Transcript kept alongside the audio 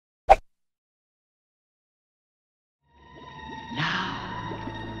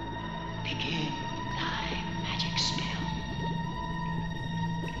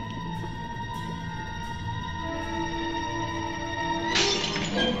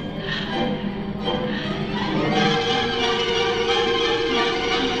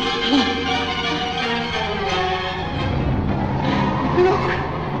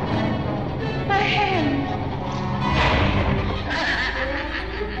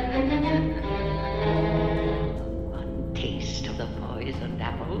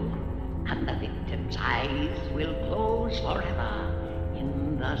eyes will close forever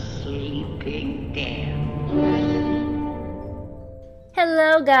in the sleeping den.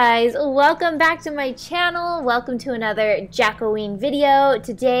 Hello guys, welcome back to my channel. Welcome to another Jackoween video.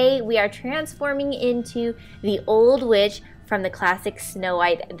 Today we are transforming into the old witch from the classic Snow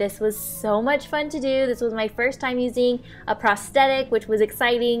White. This was so much fun to do. This was my first time using a prosthetic, which was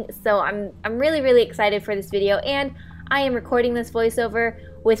exciting. So I'm really excited for this video, and I am recording this voiceover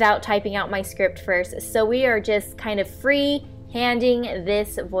without typing out my script first. So we are just kind of free handing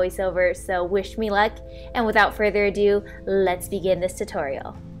this voiceover, so wish me luck, and without further ado, let's begin this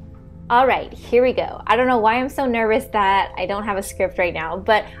tutorial. Alright, here we go. I don't know why I'm so nervous that I don't have a script right now,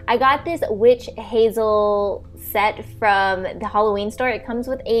 but I got this witch hazel set from the Halloween store. It comes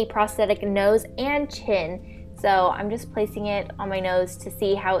with a prosthetic nose and chin, so I'm just placing it on my nose to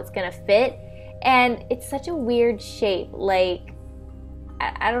see how it's gonna fit, and it's such a weird shape, like,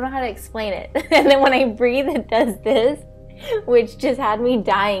 I don't know how to explain it. And then when I breathe, it does this, which just had me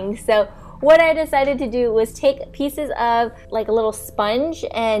dying. So what I decided to do was take pieces of like a little sponge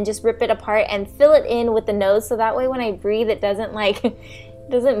and just rip it apart and fill it in with the nose, so that way when I breathe it doesn't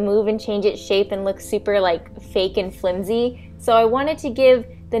doesn't move and change its shape and look super like fake and flimsy. So I wanted to give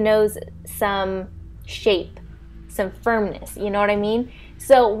the nose some shape, some firmness, you know what I mean?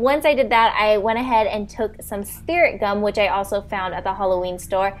 So once I did that, I went ahead and took some spirit gum, which I also found at the Halloween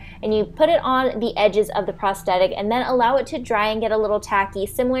store, and you put it on the edges of the prosthetic and then allow it to dry and get a little tacky,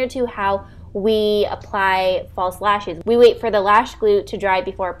 similar to how we apply false lashes. We wait for the lash glue to dry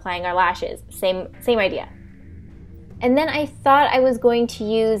before applying our lashes. Same idea. And then I thought I was going to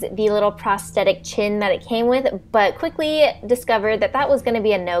use the little prosthetic chin that it came with, but quickly discovered that that was going to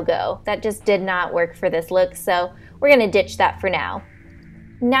be a no-go. That just did not work for this look, so we're going to ditch that for now.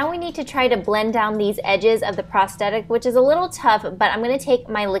 Now we need to try to blend down these edges of the prosthetic, which is a little tough, but I'm going to take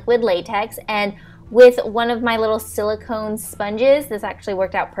my liquid latex, and with one of my little silicone sponges, this actually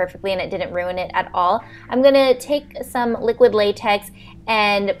worked out perfectly and it didn't ruin it at all. I'm going to take some liquid latex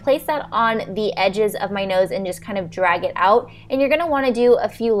and place that on the edges of my nose and just kind of drag it out. And you're going to want to do a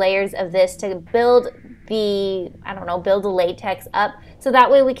few layers of this to build the, build the latex up, so that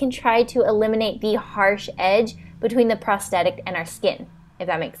way we can try to eliminate the harsh edge between the prosthetic and our skin, if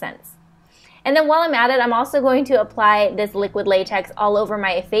that makes sense. And then while I'm at it, I'm also going to apply this liquid latex all over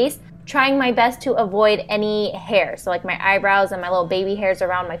my face, trying my best to avoid any hair, so like my eyebrows and my little baby hairs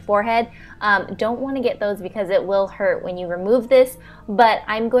around my forehead. Don't want to get those because it will hurt when you remove this, but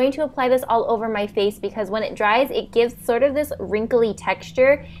I'm going to apply this all over my face because when it dries, it gives sort of this wrinkly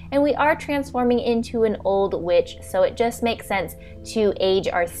texture, and we are transforming into an old witch, so it just makes sense to age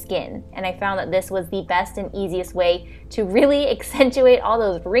our skin. And I found that this was the best and easiest way to really accentuate all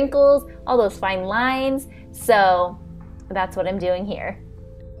those wrinkles, all those fine lines, so that's what I'm doing here.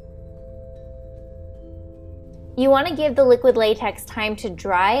 You want to give the liquid latex time to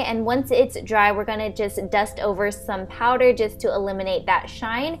dry, and once it's dry, we're going to just dust over some powder just to eliminate that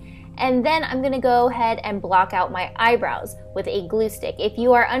shine. And then I'm going to go ahead and block out my eyebrows with a glue stick. If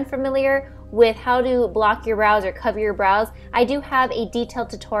you are unfamiliar with how to block your brows or cover your brows, I do have a detailed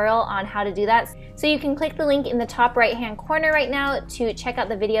tutorial on how to do that. So you can click the link in the top right hand corner right now to check out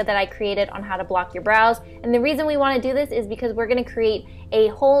the video that I created on how to block your brows. And the reason we want to do this is because we're going to create a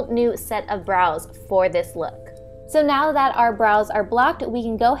whole new set of brows for this look. So now that our brows are blocked, we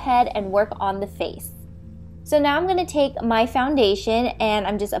can go ahead and work on the face. So now I'm going to take my foundation and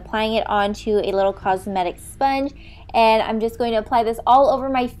I'm just applying it onto a little cosmetic sponge, and I'm just going to apply this all over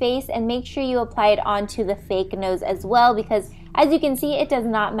my face, and make sure you apply it onto the fake nose as well, because as you can see, it does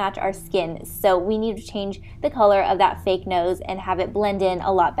not match our skin. So we need to change the color of that fake nose and have it blend in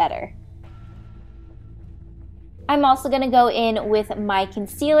a lot better. I'm also going to go in with my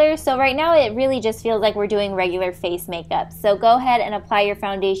concealer. So right now it really just feels like we're doing regular face makeup. So go ahead and apply your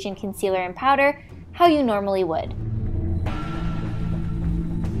foundation, concealer, and powder how you normally would.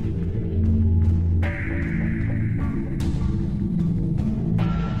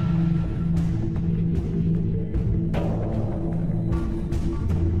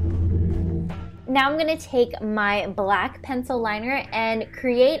 Now I'm going to take my black pencil liner and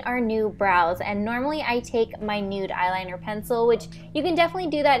create our new brows. And normally I take my nude eyeliner pencil, which you can definitely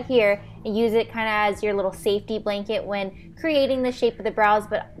do that here and use it kind of as your little safety blanket when creating the shape of the brows.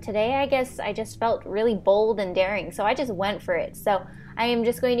 But today I guess I just felt really bold and daring, so I just went for it. So I am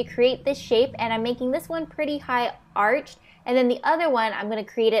just going to create this shape, and I'm making this one pretty high arched, and then the other one I'm going to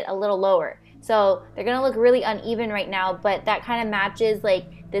create it a little lower. So they're going to look really uneven right now, but that kind of matches like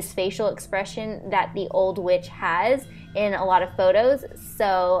this facial expression that the old witch has in a lot of photos.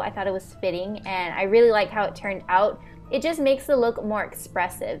 So I thought it was fitting, and I really like how it turned out. It just makes the look more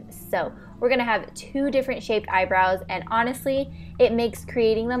expressive. So we're gonna have 2 different shaped eyebrows, and honestly, it makes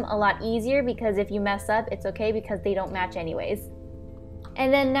creating them a lot easier because if you mess up, it's okay because they don't match anyways.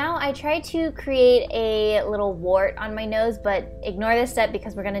 And then now I tried to create a little wart on my nose, but ignore this step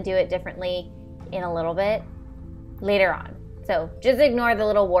because we're gonna do it differently in a little bit later on. So just ignore the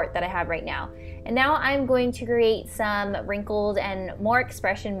little wart that I have right now. And now I'm going to create some wrinkles and more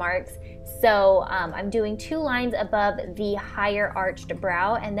expression marks. So I'm doing 2 lines above the higher arched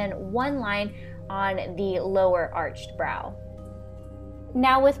brow and then 1 line on the lower arched brow.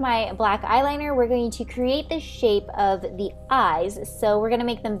 Now with my black eyeliner, we're going to create the shape of the eyes. So we're gonna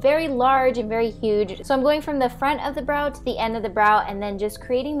make them very large and very huge. So I'm going from the front of the brow to the end of the brow and then just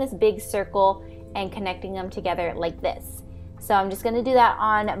creating this big circle and connecting them together like this. So I'm just gonna do that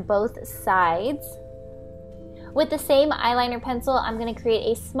on both sides. With the same eyeliner pencil, I'm gonna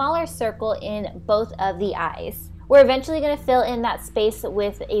create a smaller circle in both of the eyes. We're eventually gonna fill in that space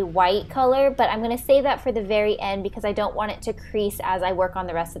with a white color, but I'm gonna save that for the very end because I don't want it to crease as I work on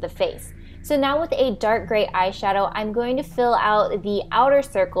the rest of the face. So now with a dark gray eyeshadow, I'm going to fill out the outer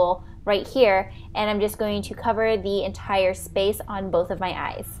circle right here, and I'm just going to cover the entire space on both of my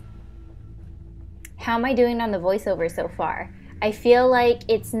eyes. How am I doing on the voiceover so far? I feel like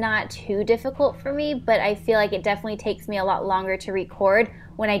it's not too difficult for me, but I feel like it definitely takes me a lot longer to record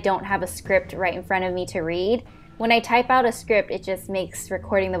when I don't have a script right in front of me to read. When I type out a script, it just makes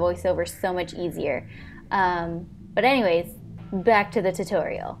recording the voiceover so much easier. But anyways, back to the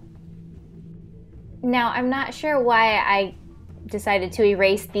tutorial. Now, I'm not sure why I decided to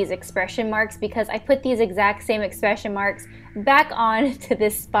erase these expression marks because I put these exact same expression marks back on to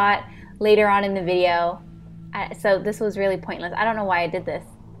this spot later on in the video. So this was really pointless. I don't know why I did this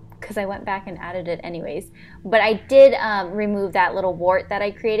because I went back and added it anyways. But I did remove that little wart that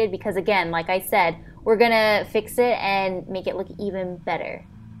I created because again, like I said, we're gonna fix it and make it look even better.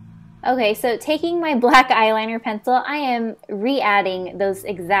 Okay, so taking my black eyeliner pencil, I am re-adding those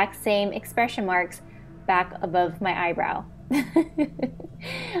exact same expression marks back above my eyebrow.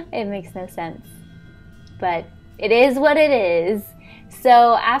 It makes no sense, but it is what it is.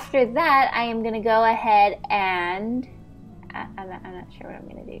 So after that, I am gonna go ahead and, I'm not sure what I'm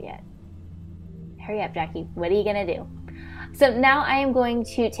gonna do yet. Hurry up, Jackie, what are you gonna do? So now I am going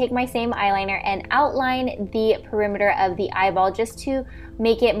to take my same eyeliner and outline the perimeter of the eyeball just to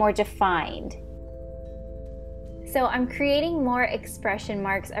make it more defined. So I'm creating more expression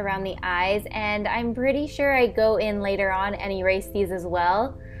marks around the eyes, and I'm pretty sure I go in later on and erase these as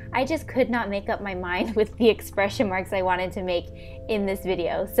well. I just could not make up my mind with the expression marks I wanted to make in this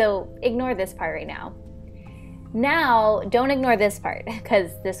video, so ignore this part right now. Now, don't ignore this part,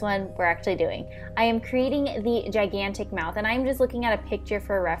 because this one we're actually doing. I am creating the gigantic mouth, and I'm just looking at a picture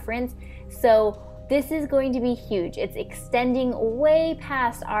for reference, so this is going to be huge. It's extending way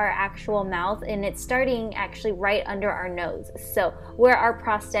past our actual mouth, and it's starting actually right under our nose. So where our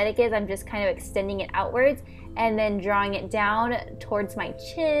prosthetic is, I'm just kind of extending it outwards, and then drawing it down towards my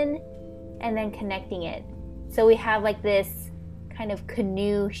chin, and then connecting it. So we have like this kind of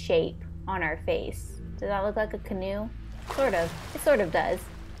canoe shape on our face. Does that look like a canoe? Sort of. It sort of does.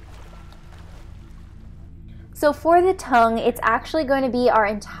 So for the tongue, it's actually going to be our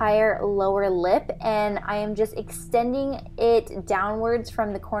entire lower lip, and I am just extending it downwards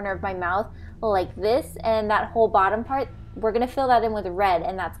from the corner of my mouth like this, and that whole bottom part, we're going to fill that in with red,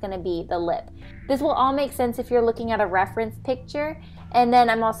 and that's going to be the lip. This will all make sense if you're looking at a reference picture, and then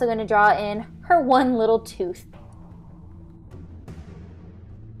I'm also going to draw in her one little tooth.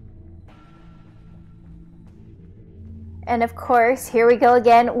 And of course, here we go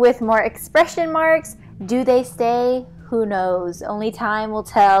again with more expression marks. Do they stay? Who knows? Only time will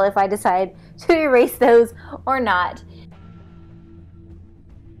tell if I decide to erase those or not.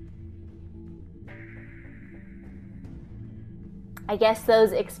 I guess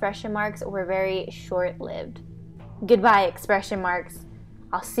those expression marks were very short-lived. Goodbye, expression marks.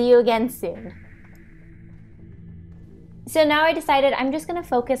 I'll see you again soon. So now I decided I'm just going to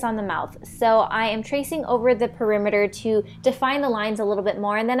focus on the mouth. So I am tracing over the perimeter to define the lines a little bit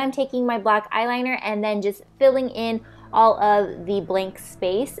more, and then I'm taking my black eyeliner and then just filling in all of the blank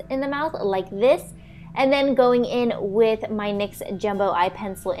space in the mouth like this. And then going in with my NYX Jumbo Eye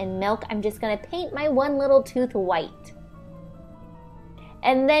Pencil in Milk, I'm just going to paint my one little tooth white.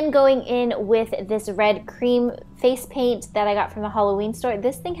 And then going in with this red cream face paint that I got from the Halloween store.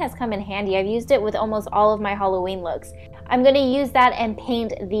 This thing has come in handy. I've used it with almost all of my Halloween looks. I'm going to use that and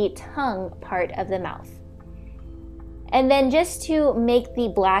paint the tongue part of the mouth. And then just to make the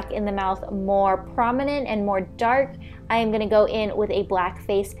black in the mouth more prominent and more dark, I am going to go in with a black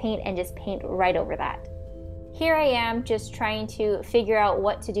face paint and just paint right over that. Here I am just trying to figure out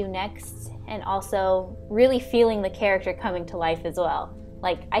what to do next and also really feeling the character coming to life as well.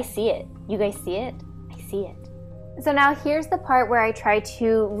 Like, I see it. You guys see it? I see it. So now here's the part where I try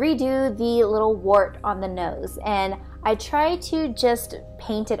to redo the little wart on the nose, and I try to just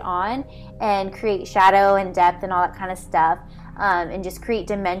paint it on and create shadow and depth and all that kind of stuff, and just create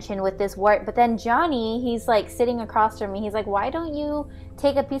dimension with this wart. But then Johnny, he's like sitting across from me, he's like, why don't you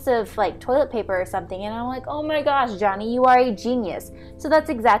take a piece of like toilet paper or something? And I'm like, oh my gosh, Johnny, you are a genius. So that's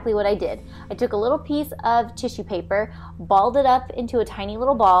exactly what I did. I took a little piece of tissue paper, balled it up into a tiny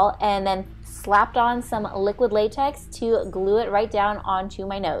little ball, and then slapped on some liquid latex to glue it right down onto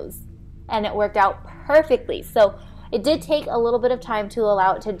my nose. And it worked out perfectly. So it did take a little bit of time to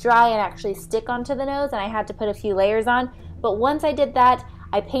allow it to dry and actually stick onto the nose, and I had to put a few layers on. But once I did that,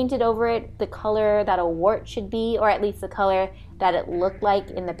 I painted over it the color that a wart should be, or at least the color that it looked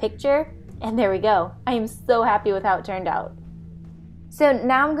like in the picture. And there we go. I am so happy with how it turned out. So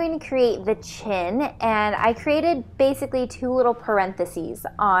now I'm going to create the chin, and I created basically two little parentheses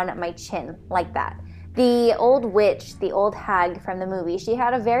on my chin like that. The old witch, the old hag from the movie, she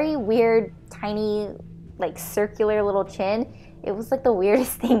had a very weird, tiny, like circular little chin. It was like the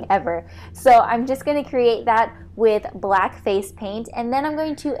weirdest thing ever. So I'm just going to create that with black face paint, and then I'm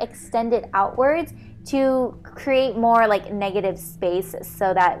going to extend it outwards to create more like negative space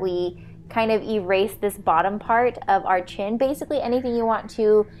so that we kind of erase this bottom part of our chin. Basically anything you want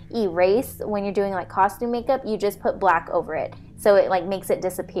to erase when you're doing like costume makeup, you just put black over it, so it like makes it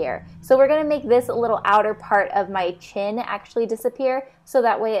disappear. So we're gonna make this little outer part of my chin actually disappear, so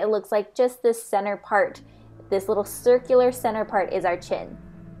that way it looks like just this center part, this little circular center part is our chin.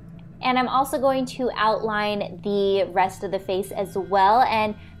 And I'm also going to outline the rest of the face as well,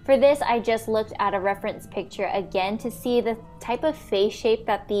 and for this, I just looked at a reference picture again to see the type of face shape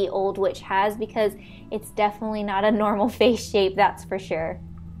that the old witch has, because it's definitely not a normal face shape, that's for sure.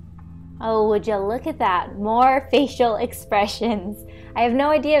 Oh, would you look at that? More facial expressions. I have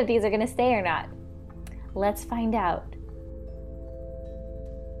no idea if these are going to stay or not. Let's find out.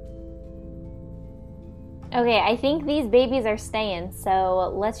 Okay, I think these babies are staying,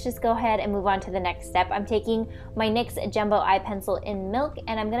 so let's just go ahead and move on to the next step. I'm taking my NYX Jumbo Eye Pencil in Milk,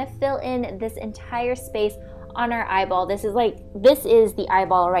 and I'm gonna fill in this entire space on our eyeball. This is the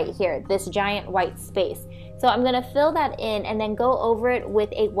eyeball right here, this giant white space. So I'm gonna fill that in and then go over it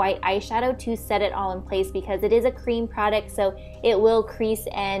with a white eyeshadow to set it all in place, because it is a cream product, so it will crease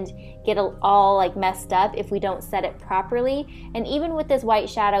and get all like messed up if we don't set it properly. And even with this white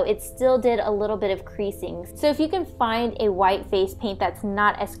shadow, it still did a little bit of creasing. So if you can find a white face paint that's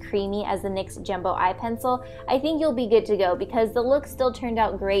not as creamy as the NYX Jumbo Eye Pencil, I think you'll be good to go, because the look still turned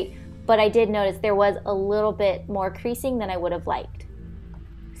out great, but I did notice there was a little bit more creasing than I would have liked.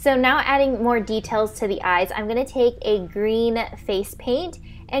 So now adding more details to the eyes, I'm going to take a green face paint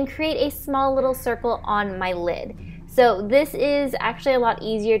and create a small little circle on my lid. So this is actually a lot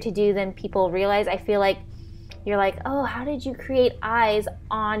easier to do than people realize. I feel like you're like, oh, how did you create eyes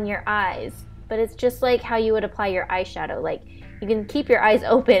on your eyes? But it's just like how you would apply your eyeshadow. Like, you can keep your eyes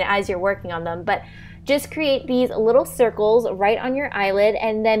open as you're working on them, but just create these little circles right on your eyelid,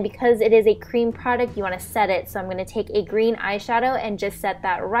 and then because it is a cream product, you want to set it. So I'm going to take a green eyeshadow and just set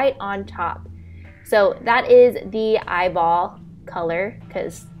that right on top. So that is the eyeball color,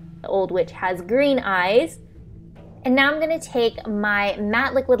 because the old witch has green eyes. And now I'm going to take my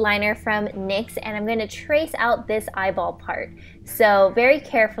matte liquid liner from NYX, and I'm going to trace out this eyeball part. So very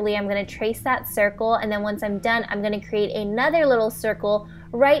carefully, I'm going to trace that circle, and then once I'm done, I'm going to create another little circle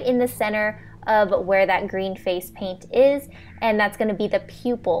right in the center of where that green face paint is, and that's going to be the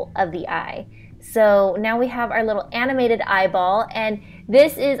pupil of the eye. So now we have our little animated eyeball, and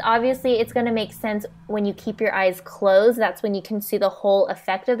this is obviously, it's going to make sense when you keep your eyes closed. That's when you can see the whole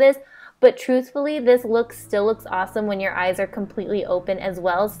effect of this. But truthfully, this look still looks awesome when your eyes are completely open as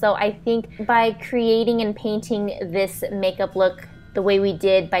well. So I think by creating and painting this makeup look the way we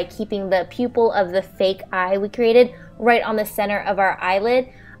did, by keeping the pupil of the fake eye we created right on the center of our eyelid,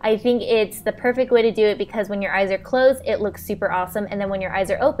 I think it's the perfect way to do it, because when your eyes are closed, it looks super awesome, and then when your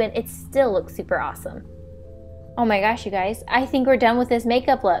eyes are open, it still looks super awesome. Oh my gosh, you guys, I think we're done with this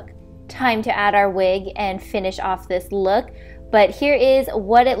makeup look. Time to add our wig and finish off this look. But here is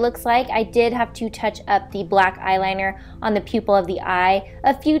what it looks like. I did have to touch up the black eyeliner on the pupil of the eye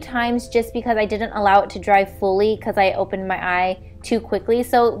a few times, just because I didn't allow it to dry fully because I opened my eye too quickly.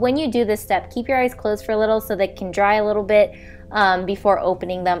 So when you do this step, keep your eyes closed for a little so they can dry a little bit before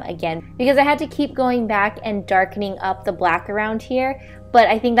opening them again, because I had to keep going back and darkening up the black around here. but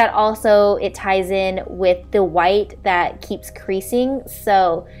I think that also it ties in with the white that keeps creasing.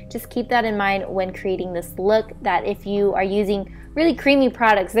 So just keep that in mind when creating this look, that if you are using really creamy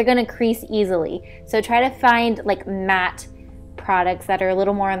products, they're gonna crease easily. So try to find like matte products that are a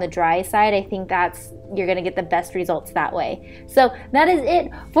little more on the dry side. I think you're gonna get the best results that way. So that is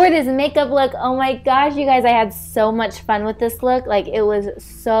it for this makeup look. Oh my gosh, you guys, I had so much fun with this look. Like, it was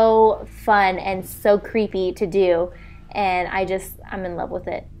so fun and so creepy to do, and I'm in love with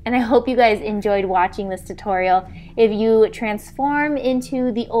it. And I hope you guys enjoyed watching this tutorial. If you transform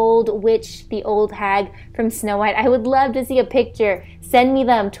into the old witch, the old hag from Snow White, I would love to see a picture. Send me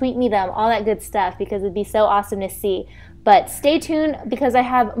them, tweet me them, all that good stuff, because it'd be so awesome to see. But stay tuned, because I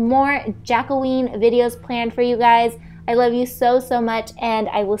have more Jackoween videos planned for you guys. I love you so, so much, and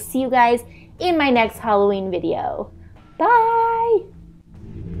I will see you guys in my next Halloween video. Bye!